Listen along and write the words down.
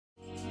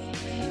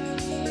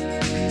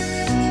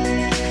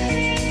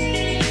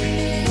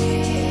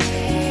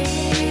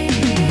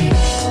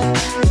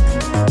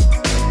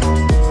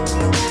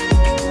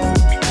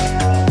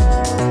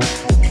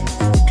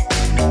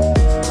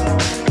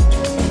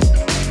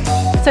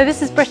So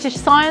this is British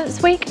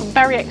Science Week,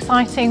 very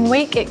exciting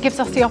week. It gives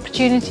us the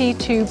opportunity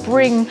to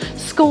bring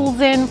schools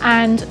in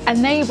and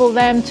enable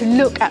them to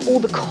look at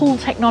all the cool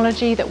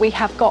technology that we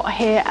have got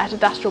here at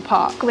Adastral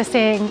Park. We're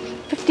seeing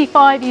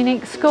 55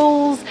 unique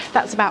schools,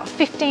 that's about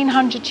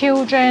 1,500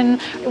 children,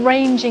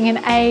 ranging in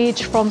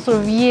age from sort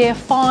of year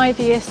 5,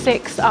 year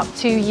 6 up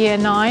to year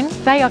 9.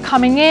 They are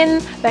coming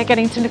in, they're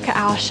getting to look at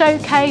our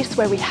showcase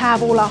where we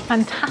have all our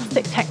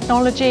fantastic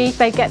technology.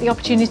 They get the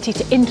opportunity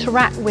to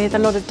interact with a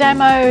lot of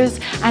demos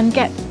and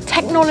get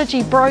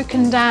technology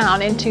broken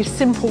down into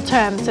simple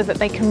terms so that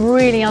they can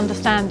really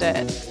understand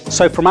it.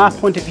 So from our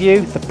point of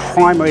view, the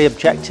primary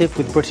objective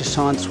with British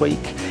Science Week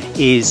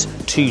is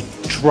to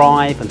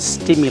drive and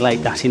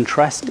stimulate that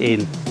interest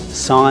in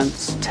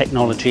science,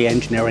 technology,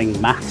 engineering,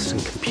 maths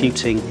and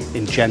computing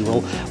in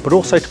general, but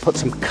also to put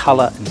some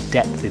colour and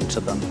depth into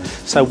them.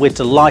 So we're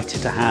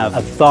delighted to have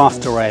a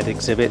vast array of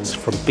exhibits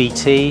from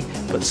BT,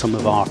 but some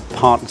of our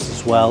partners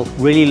as well,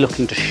 really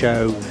looking to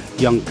show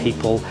young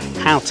people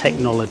how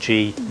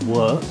technology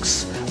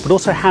works, but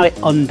also how it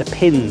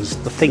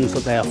underpins the things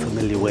that they are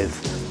familiar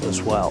with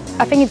as well.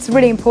 I think it's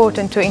really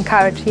important to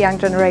encourage young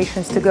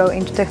generations to go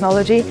into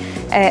technology,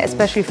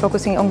 especially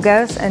focusing on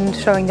girls and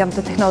showing them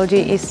that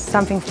technology is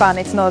something fun.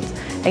 It's not,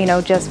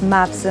 just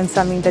maths and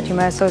something that you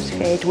may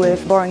associate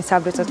with boring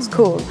subjects at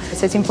school.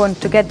 So it's important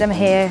to get them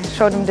here,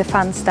 show them the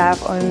fun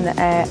stuff on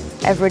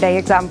everyday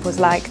examples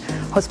like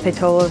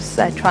hospitals,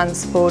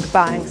 transport,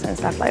 banks and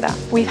stuff like that.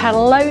 We've had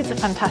loads of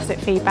fantastic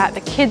feedback.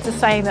 The kids are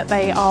saying that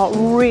they are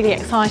really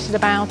excited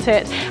about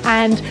it,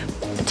 and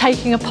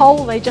taking a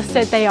poll, they just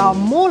said they are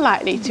more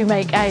likely to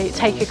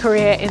take a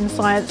career in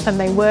science than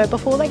they were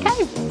before they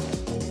came.